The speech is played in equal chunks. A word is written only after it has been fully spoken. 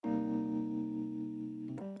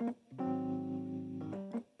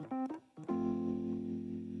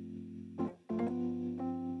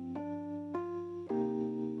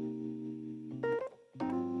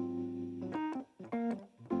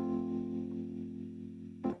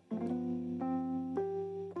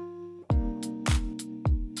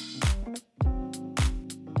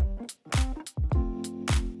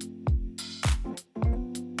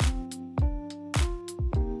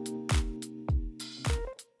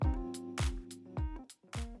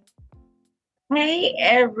Hey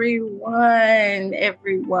everyone,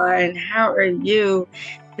 how are you?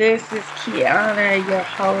 This is Kiana, your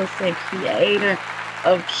host and creator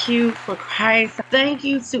of Q for Christ. Thank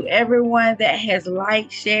you to everyone that has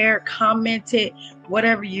liked, shared, commented,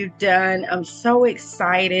 whatever you've done. I'm so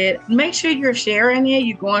excited. Make sure you're sharing it.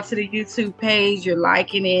 You're going to the YouTube page, you're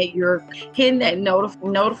liking it, you're hitting that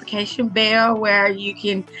notification bell where you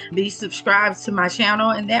can be subscribed to my channel.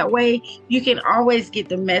 And that way you can always get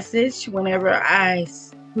the message whenever I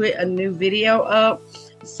put a new video up.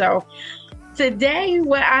 So today,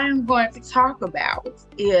 what I'm going to talk about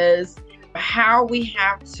is how we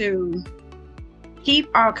have to keep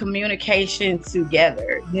our communication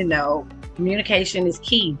together. Communication is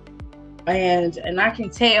key. And I can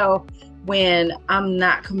tell when I'm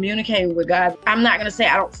not communicating with God. I'm not going to say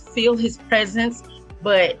I don't feel his presence,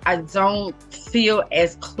 but I don't feel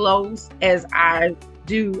as close as I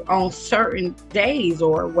do on certain days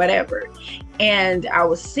or whatever. And I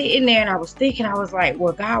was sitting there and I was thinking, I was like,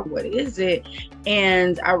 well, God, what is it?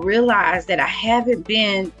 And I realized that I haven't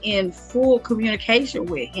been in full communication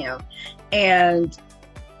with him. And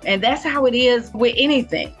that's how it is with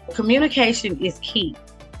anything. Communication is key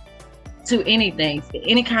to anything, to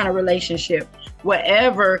any kind of relationship,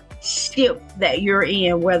 whatever ship that you're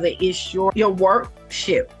in, whether it's your work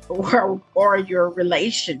ship or your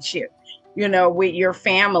relationship, with your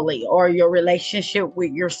family, or your relationship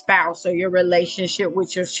with your spouse, or your relationship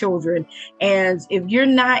with your children. And if you're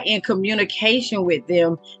not in communication with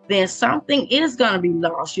them, then something is going to be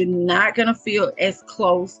lost. You're not going to feel as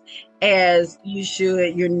close as you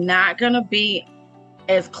should. You're not going to be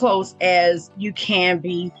as close as you can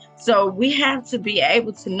be. So we have to be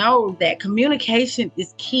able to know that communication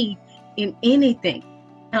is key in anything.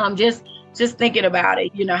 Just thinking about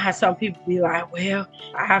it, how some people be like, well,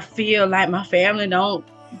 I feel like my family don't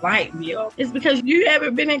like me. It's because you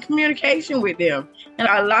haven't been in communication with them. And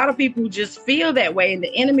a lot of people just feel that way. And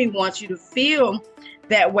the enemy wants you to feel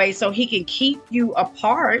that way so he can keep you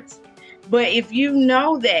apart. But if you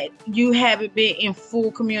know that you haven't been in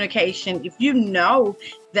full communication, if you know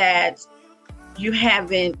that you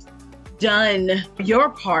haven't done your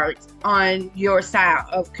part on your side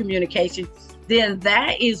of communication, then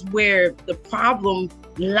that is where the problem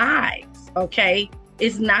lies, okay?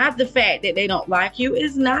 It's not the fact that they don't like you.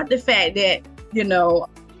 It's not the fact that,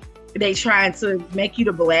 they trying to make you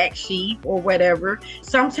the black sheep or whatever.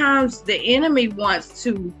 Sometimes the enemy wants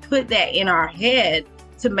to put that in our head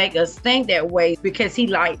to make us think that way because he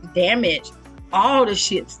damage all the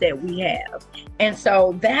ships that we have. And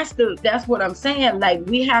so that's what I'm saying. Like,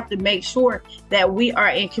 we have to make sure that we are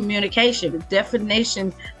in communication. The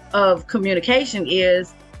definition of communication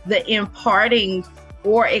is the imparting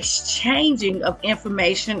or exchanging of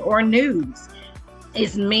information or news.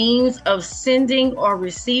 It's means of sending or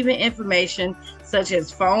receiving information such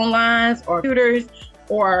as phone lines or computers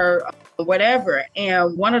or whatever.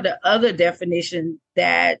 And one of the other definitions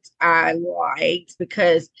that I liked,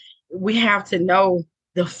 because we have to know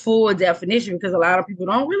the full definition, because a lot of people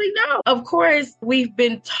don't really know. Of course, we've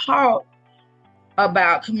been taught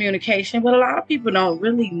about communication, but a lot of people don't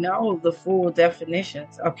really know the full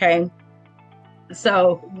definitions, okay?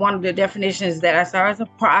 So one of the definitions that I saw is a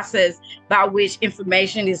process by which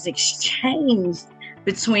information is exchanged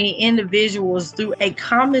between individuals through a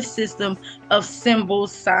common system of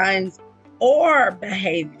symbols, signs, or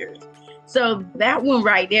behaviors. So that one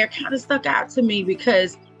right there kind of stuck out to me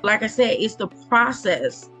because, like I said, it's the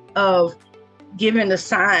process of giving the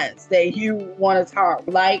signs that you want to talk.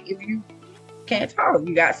 Like, if you can't talk,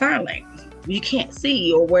 you got sign language. You can't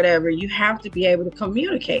see or whatever. You have to be able to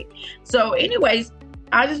communicate. So anyways,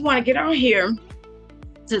 I just want to get on here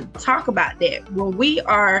to talk about that. When we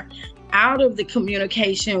are out of the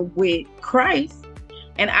communication with Christ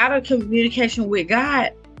and out of communication with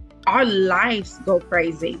God, our lives go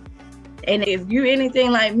crazy. And if you're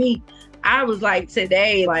anything like me, I was like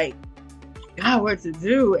today, like, God, what to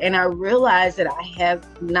do? And I realized that I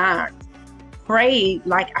have not prayed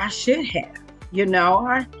like I should have.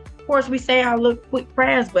 Of course, we say I look quick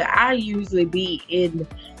prayers, but I usually be in,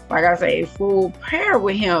 like I say, full prayer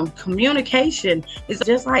with him. Communication is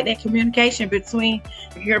just like that communication between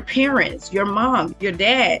your parents, your mom, your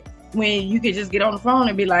dad, when you could just get on the phone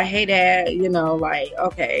and be like, hey, Dad,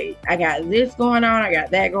 okay, I got this going on, I got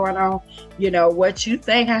that going on, what you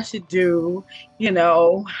think I should do,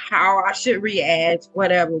 how I should react,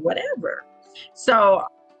 whatever. So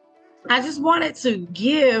I just wanted to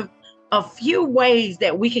give a few ways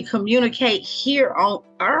that we can communicate here on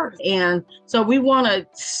earth. And so we want to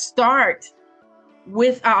start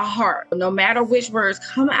with our heart. No matter which words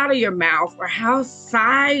come out of your mouth or how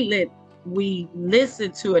silent we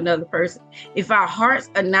listen to another person. If our hearts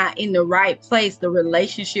are not in the right place, the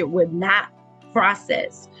relationship would not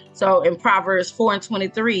process. So in Proverbs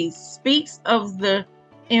 4:23 speaks of the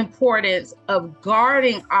importance of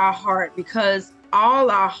guarding our heart, because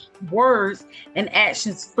all our words and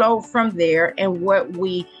actions flow from there, and what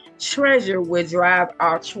we treasure will drive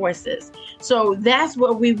our choices. So that's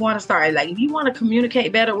what we want to start. Like, if you want to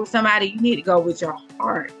communicate better with somebody, you need to go with your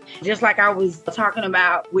heart. Just like I was talking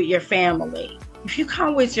about with your family. If you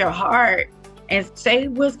come with your heart and say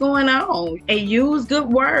what's going on and use good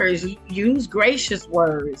words, use gracious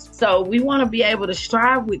words. So we want to be able to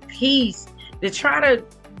strive with peace to try to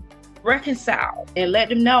reconcile and let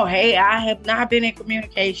them know, hey, I have not been in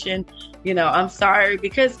communication. I'm sorry,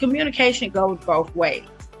 because communication goes both ways.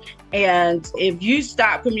 And if you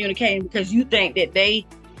stop communicating because you think that they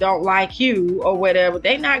don't like you or whatever,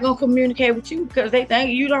 they're not going to communicate with you because they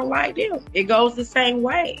think you don't like them. It goes the same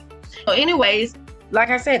way. So anyways, like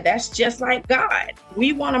I said, that's just like God.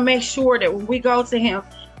 We want to make sure that when we go to him,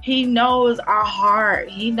 he knows our heart.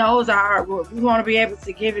 He knows our heart. We want to be able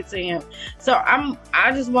to give it to him. So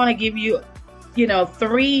I just want to give you,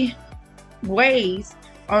 3 ways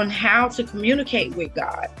on how to communicate with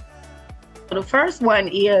God. The first one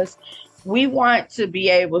is we want to be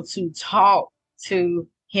able to talk to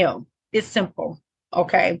him. It's simple.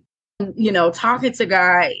 Okay. Talking to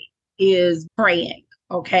God is praying.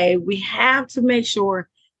 Okay. We have to make sure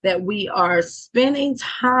that we are spending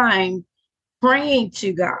time praying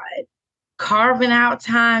to God, carving out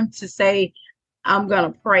time to say, I'm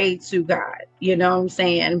going to pray to God. You know what I'm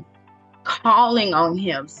saying? Calling on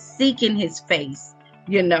him, seeking his face,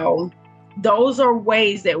 Those are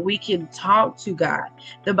ways that we can talk to God.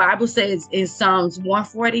 The Bible says in Psalms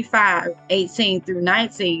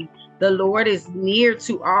 145:18-19, the Lord is near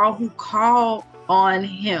to all who call on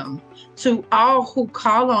him. To all who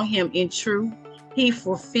call on him in truth, he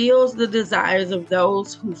fulfills the desires of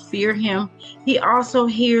those who fear him. He also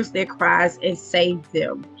hears their cries and saves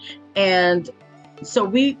them. And so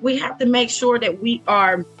we have to make sure that we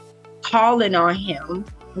are calling on him.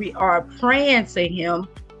 We are praying to him.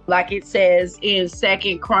 Like it says in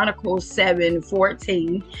 2 Chronicles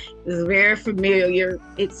 7:14, it's very familiar.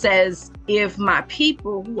 It says, if my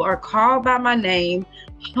people who are called by my name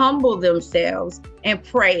humble themselves and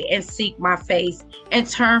pray and seek my face and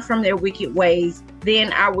turn from their wicked ways,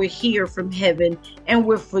 then I will hear from heaven and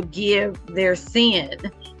will forgive their sin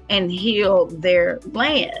and heal their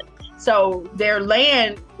land. So their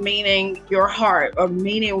land, meaning your heart, or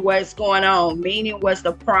meaning what's going on, meaning what's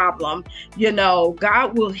the problem.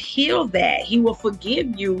 God will heal that. He will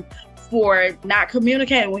forgive you for not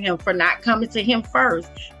communicating with him, for not coming to him first.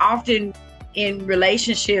 Often in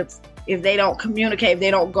relationships, if they don't communicate, if they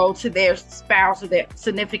don't go to their spouse or their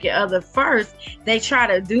significant other first, they try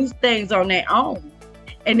to do things on their own.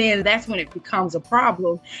 And then that's when it becomes a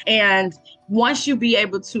problem. And once you be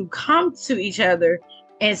able to come to each other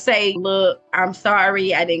and say, look, I'm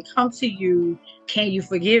sorry, I didn't come to you. Can you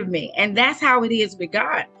forgive me? And that's how it is with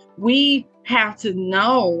God. We have to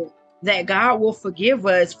know that God will forgive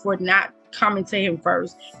us for not coming to him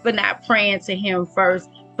first, for not praying to him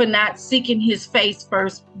first, for not seeking his face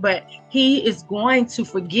first. But he is going to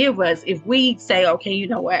forgive us if we say, okay, you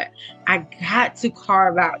know what? I got to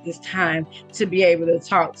carve out this time to be able to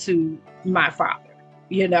talk to my Father.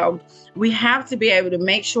 We have to be able to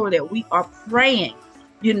make sure that we are praying,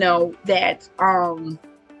 that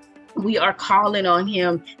we are calling on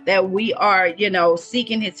him, that we are,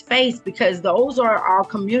 seeking his face, because those are our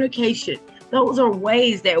communication. Those are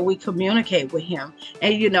ways that we communicate with him.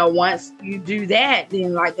 And, once you do that,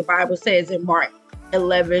 then like the Bible says in Mark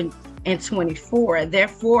 11:24,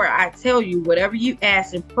 therefore I tell you, whatever you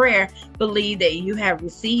ask in prayer, believe that you have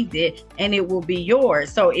received it and it will be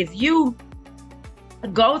yours. So if you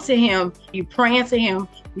go to him, you praying to him,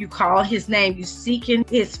 you call his name, you seeking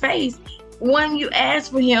his face, when you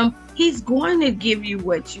ask for him, he's going to give you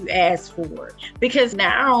what you ask for, because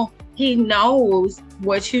now he knows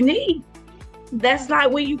what you need. That's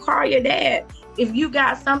like when you call your dad. If you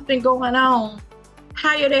got something going on,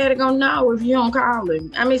 how your dad gonna know if you don't call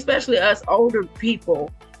him? I mean, especially us older people,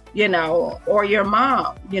 or your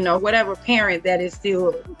mom, whatever parent that is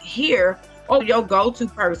still here, or your go-to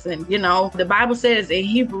person. The Bible says in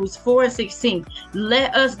Hebrews 4:16,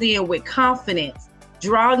 let us then with confidence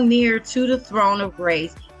draw near to the throne of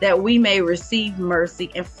grace, that we may receive mercy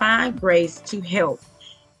and find grace to help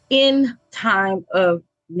in time of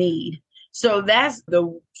need. So that's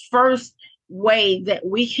the first way that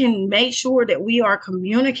we can make sure that we are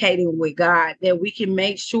communicating with God, that we can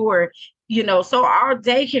make sure so our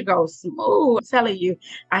day can go smooth. I'm telling you,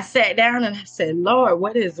 I sat down and I said, Lord,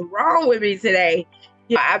 what is wrong with me today?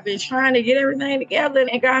 I've been trying to get everything together.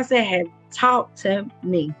 And God said, have talked to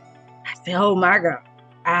me. I said, oh my God,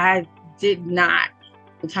 I did not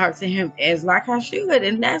talk to him as like I should.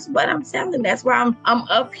 And that's what I'm telling. That's why I'm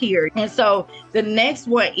up here. And so the next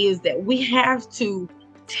one is that we have to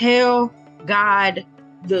tell God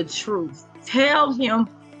the truth. Tell him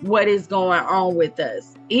what is going on with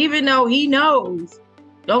us. Even though he knows,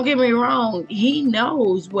 don't get me wrong, he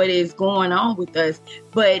knows what is going on with us.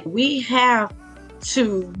 But we have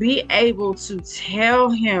to be able to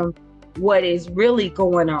tell him what is really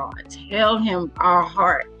going on. Tell him our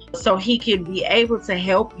heart so he can be able to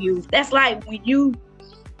help you. That's like when you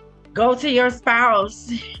go to your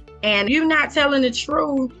spouse and you're not telling the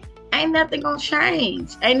truth, ain't nothing gonna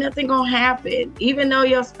change. Ain't nothing gonna happen. Even though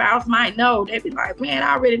your spouse might know, they be like, man,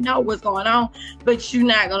 I already know what's going on, but you're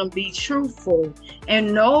not gonna be truthful.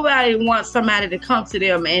 And nobody wants somebody to come to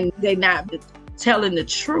them and they're not telling the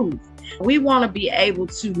truth. We want to be able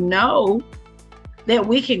to know that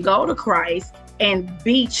we can go to Christ and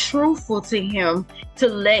be truthful to him, to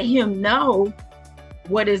let him know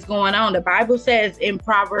what is going on. The Bible says in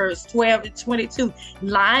Proverbs 12:22,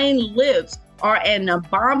 lying lips are an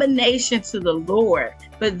abomination to the Lord,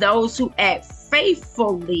 but those who act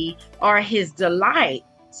faithfully are his delight.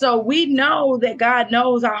 So we know that God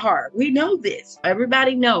knows our heart. We know this.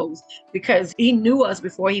 Everybody knows because he knew us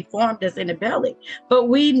before he formed us in the belly. But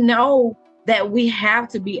we know that we have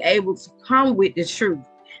to be able to come with the truth.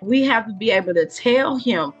 We have to be able to tell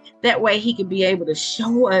him. That way he can be able to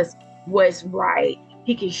show us what's right.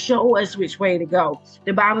 He can show us which way to go.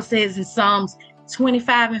 The Bible says in Psalms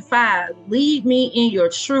 25:5, lead me in your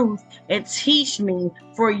truth and teach me,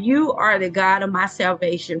 for you are the God of my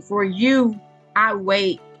salvation. For you I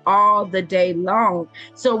wait all the day long.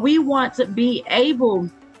 So we want to be able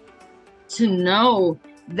to know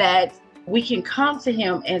that we can come to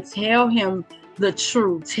him and tell him the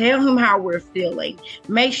truth, tell him how we're feeling.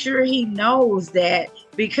 Make sure he knows that,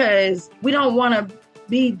 because we don't want to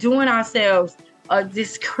be doing ourselves a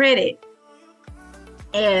discredit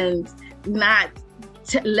and not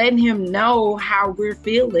letting him know how we're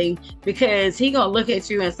feeling, because he gonna look at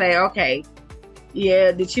you and say, okay,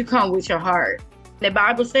 yeah, did you come with your heart? The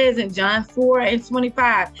Bible says in John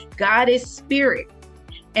 4:25, God is spirit,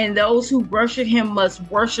 and those who worship him must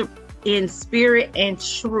worship in spirit and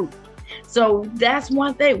truth. So that's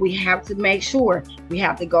one thing we have to make sure. We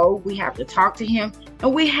have to go, we have to talk to him,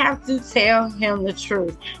 and we have to tell him the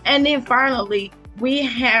truth. And then finally, we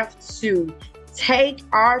have to take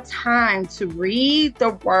our time to read the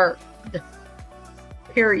word,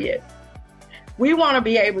 period. We want to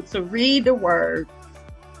be able to read the word,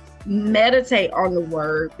 meditate on the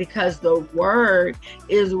word, because the word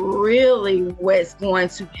is really what's going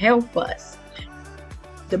to help us.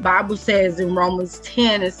 The Bible says in Romans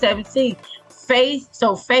 10:17,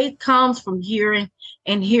 faith comes from hearing,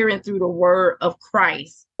 and hearing through the word of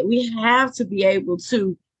Christ. We have to be able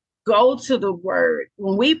to go to the word.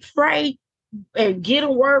 When we pray and get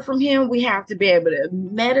a word from him, we have to be able to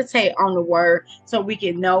meditate on the word so we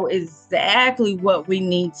can know exactly what we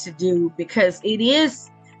need to do, because it is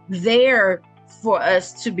there for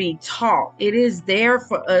us to be taught. It is there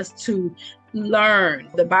for us to learn.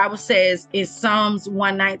 The Bible says in Psalms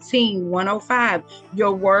 119:105,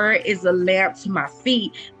 your word is a lamp to my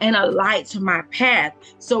feet and a light to my path.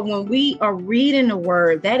 So when we are reading the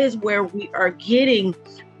word, that is where we are getting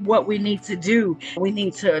what we need to do. We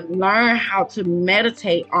need to learn how to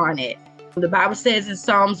meditate on it. The Bible says in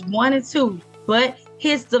Psalms 1:2, but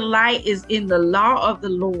his delight is in the law of the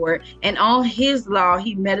Lord, and on his law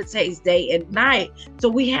he meditates day and night. So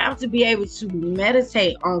we have to be able to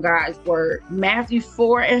meditate on God's word. Matthew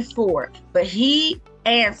 4:4, but he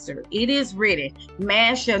answered, it is written,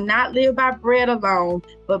 man shall not live by bread alone,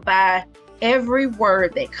 but by every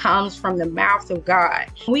word that comes from the mouth of God.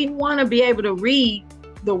 We want to be able to read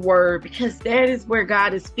the word, because that is where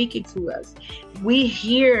God is speaking to us. We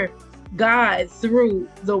hear God through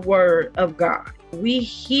the word of God. We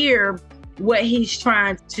hear what he's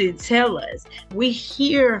trying to tell us. We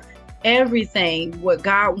hear everything what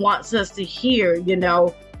God wants us to hear,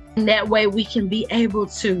 and that way we can be able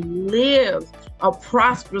to live a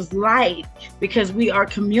prosperous life, because we are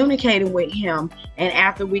communicating with him. And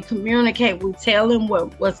after we communicate, we tell him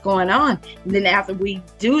what's going on. And then after we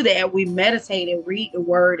do that, we meditate and read the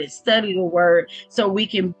word and study the word so we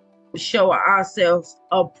can show ourselves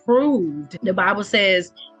approved. The Bible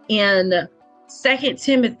says in 2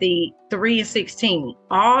 Timothy 3:16,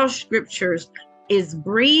 all scriptures is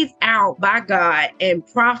breathed out by God and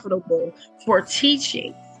profitable for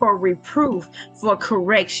teaching, for reproof, for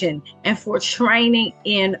correction, and for training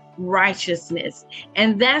in righteousness.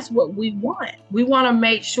 And that's what we want. We want to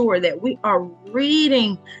make sure that we are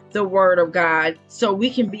reading the Word of God so we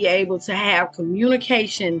can be able to have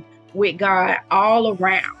communication with God all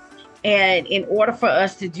around. And in order for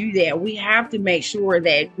us to do that, we have to make sure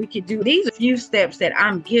that we can do these few steps that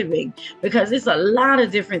I'm giving, because there's a lot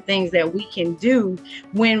of different things that we can do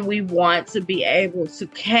when we want to be able to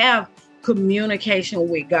have communication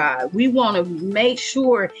with God. We want to make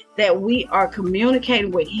sure that we are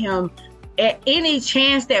communicating with Him at any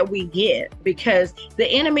chance that we get, because the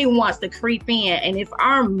enemy wants to creep in. And if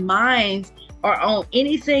our minds are on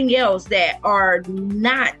anything else that are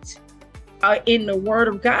not in the Word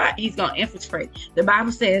of God, he's going to infiltrate. The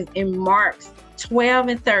Bible says in Mark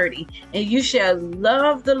 12:30, and you shall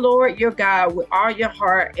love the Lord your God with all your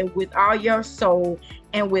heart and with all your soul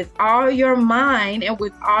and with all your mind and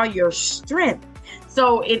with all your strength.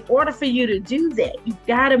 So in order for you to do that, you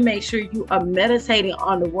got to make sure you are meditating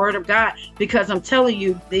on the Word of God, because I'm telling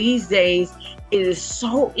you, these days it is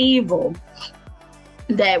so evil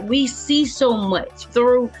that we see so much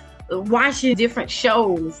through watching different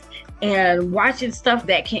shows and watching stuff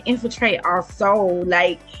that can infiltrate our soul,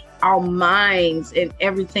 like our minds and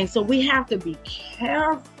everything. So we have to be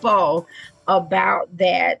careful about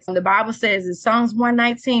that. The Bible says in Psalms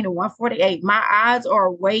 119 and 148, my eyes are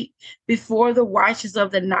awake before the watches of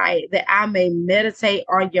the night, that I may meditate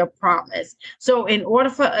on your promise. So in order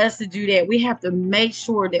for us to do that, we have to make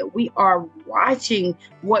sure that we are watching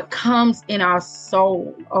what comes in our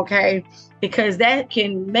soul, okay? Because that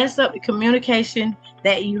can mess up the communication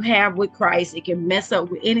that you have with Christ. It can mess up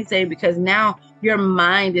with anything, because now your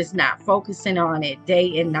mind is not focusing on it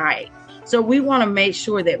day and night. So we want to make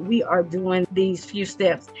sure that we are doing these few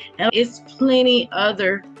steps. And it's plenty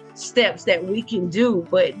other steps that we can do,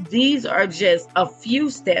 but these are just a few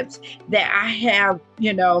steps that I have,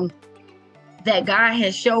 that God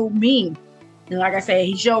has showed me. And like I said,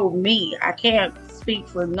 He showed me. I can't speak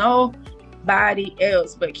for nobody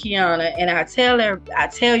else but Kiana. And I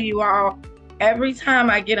tell you all, every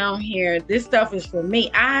time I get on here, this stuff is for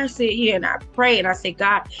me. I sit here and I pray and I say,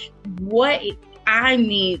 God, what I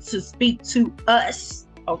need to speak to us,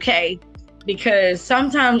 okay? Because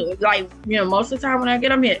sometimes, most of the time when I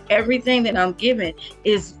get on here, everything that I'm giving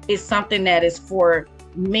is something that is for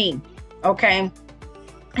me, okay?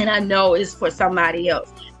 And I know it's for somebody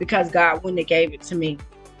else, because God wouldn't have gave it to me,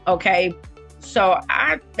 okay? So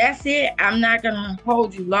that's it. I'm not gonna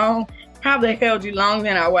hold you long. Probably held you longer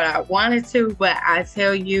than what I wanted to, but I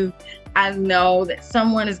tell you, I know that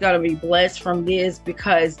someone is going to be blessed from this,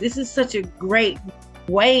 because this is such a great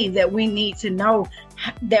way that we need to know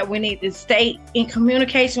that we need to stay in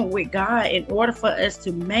communication with God in order for us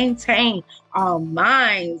to maintain our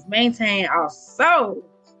minds, maintain our soul.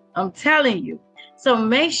 I'm telling you. So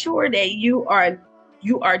make sure that you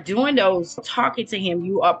are doing those, talking to Him,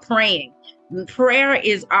 you are praying. Prayer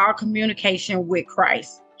is our communication with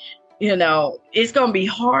Christ. It's going to be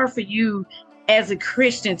hard for you as a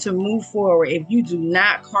Christian to move forward if you do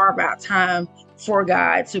not carve out time for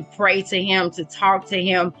God, to pray to Him, to talk to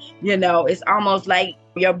Him. It's almost like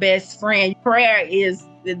your best friend. Prayer is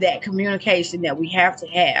that communication that we have to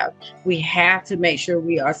have. We have to make sure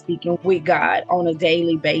we are speaking with God on a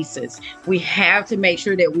daily basis. We have to make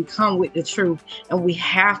sure that we come with the truth, and we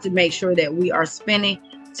have to make sure that we are spending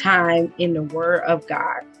time in the Word of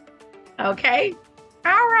God. Okay?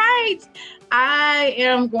 All right. I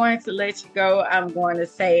am going to let you go. I'm going to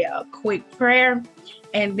say a quick prayer,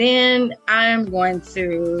 and then I'm going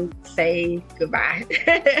to say goodbye.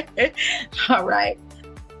 All right.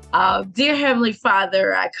 Dear Heavenly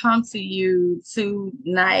Father, I come to you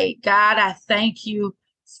tonight. God, I thank you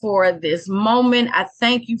for this moment. I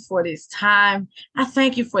thank you for this time. I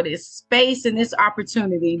thank you for this space and this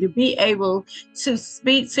opportunity to be able to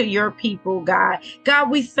speak to your people, God. God,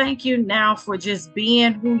 we thank you now for just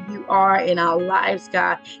being who you are in our lives,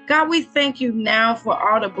 God. God, we thank you now for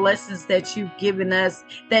all the blessings that you've given us,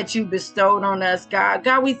 that you bestowed on us, God.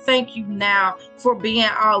 God, we thank you now for being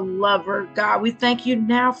our lover, God. We thank you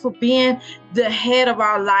now for being the head of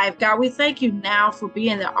our life, God. We thank you now for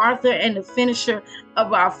being the author and the finisher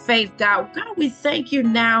of our faith, God. God, we thank you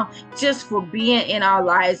now just for being in our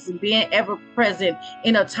lives and being ever present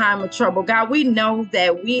in a time of trouble. God, we know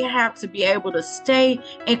that we have to be able to stay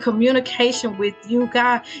in communication with you,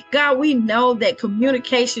 God. God, we know that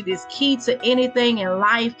communication is key to anything in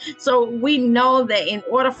life. So we know that in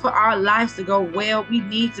order for our lives to go well, we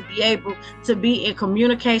need to be able to be in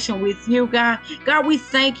communication with you, God. God, we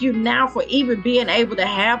thank you now for even even being able to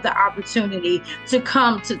have the opportunity to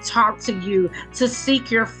come to talk to you, to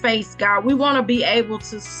seek your face, God. We want to be able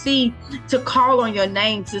to see, to call on your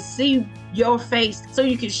name, to see your face so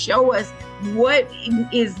you can show us what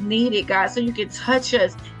is needed, God, so you can touch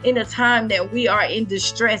us in a time that we are in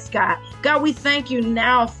distress, God. God, we thank you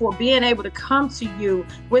now for being able to come to you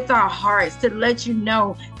with our hearts, to let you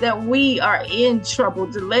know that we are in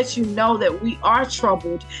trouble, to let you know that we are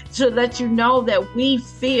troubled, to let you know that we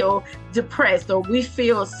feel depressed, or we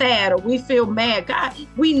feel sad, or we feel mad. God,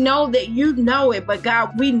 we know that you know it, but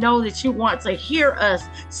God, we know that you want to hear us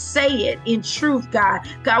say it in truth, God.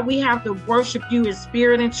 God, we have to worship you in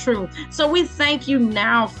spirit and truth. So we thank you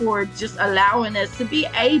now for just allowing us to be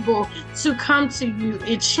able to come to you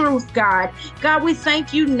in truth, God. God, we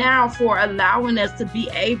thank you now for allowing us to be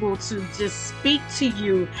able to just speak to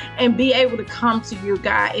you and be able to come to you,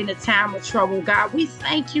 God, in a time of trouble. God, we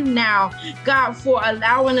thank you now, God, for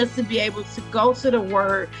allowing us to be able to go to the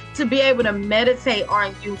word, to be able to meditate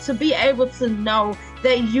on you, to be able to know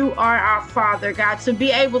that you are our Father, God, to be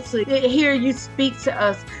able to hear you speak to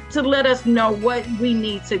us, to let us know what we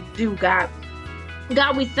need to do, God.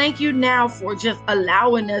 God, we thank you now for just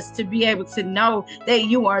allowing us to be able to know that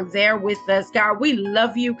you are there with us, God. We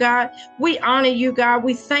love you, God. We honor you, God.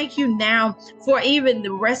 We thank you now for even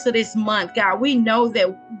the rest of this month, God. We know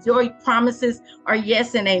that your promises are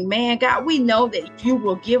yes and amen, God. We know that you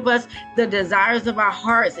will give us the desires of our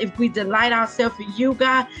hearts if we delight ourselves in you,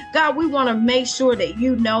 God. God, we want to make sure that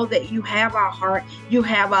you know that you have our heart, you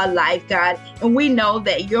have our life, God. And we know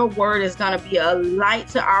that your word is going to be a light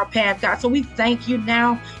to our path, God. So we thank you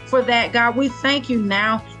now for that, God. We thank you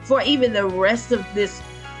now for even the rest of this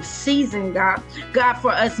season, God. God,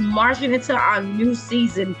 for us marching into our new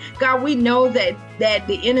season. God, we know that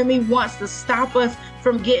the enemy wants to stop us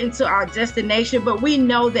from getting to our destination, but we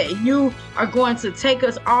know that you are going to take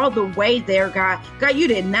us all the way there, God. God, you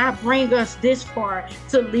did not bring us this far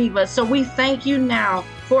to leave us. So we thank you now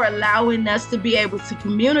for allowing us to be able to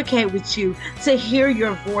communicate with you, to hear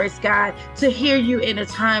your voice, God, to hear you in a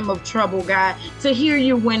time of trouble, God, to hear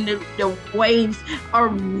you when the waves are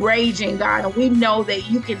raging, God. And we know that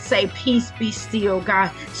you can say, peace, be still,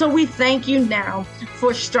 God. So we thank you now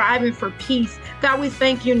for striving for peace. God, we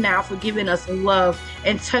thank you now for giving us love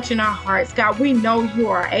and touching our hearts. God, we know you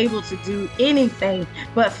are able to do anything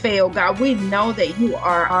but fail. God, we know that you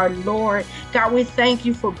are our Lord. God, we thank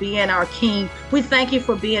you for being our King. We thank you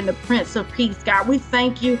for being the Prince of Peace. God, we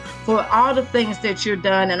thank you for all the things that you're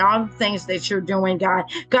done and all the things that you're doing, God.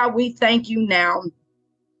 God, we thank you now.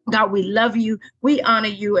 God, we love you, we honor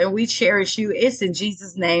you, and we cherish you. It's in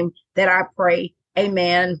Jesus' name that I pray.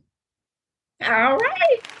 Amen. All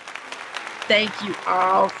right. Thank you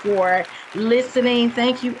all for listening.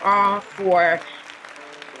 Thank you all for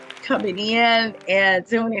coming in and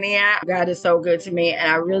tuning in. God is so good to me,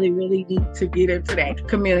 and I really, really need to get into that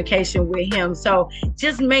communication with him. So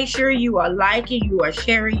just make sure you are liking, you are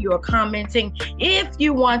sharing, you are commenting. If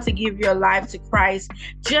you want to give your life to Christ,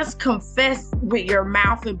 just confess with your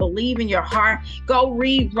mouth and believe in your heart. Go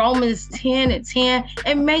read Romans 10:10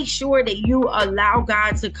 and make sure that you allow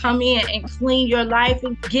God to come in and clean your life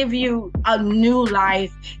and give you a new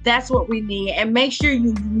life. That's what we need. And make sure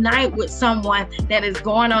you unite with someone that is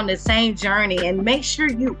going on the same journey, and make sure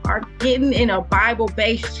you are getting in a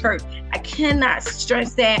Bible-based church. I cannot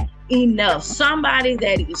stress that enough. Somebody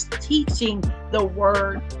that is teaching the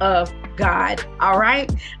word of God. All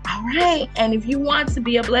right. And if you want to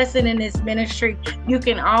be a blessing in this ministry, you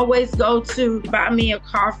can always go to Buy Me a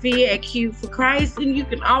Coffee at Q for Christ, and you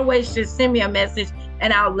can always just send me a message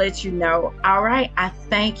and I'll let you know. All right. I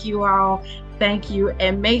thank you all. Thank you.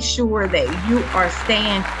 And make sure that you are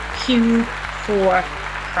staying queued for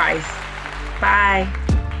Christ. Bye.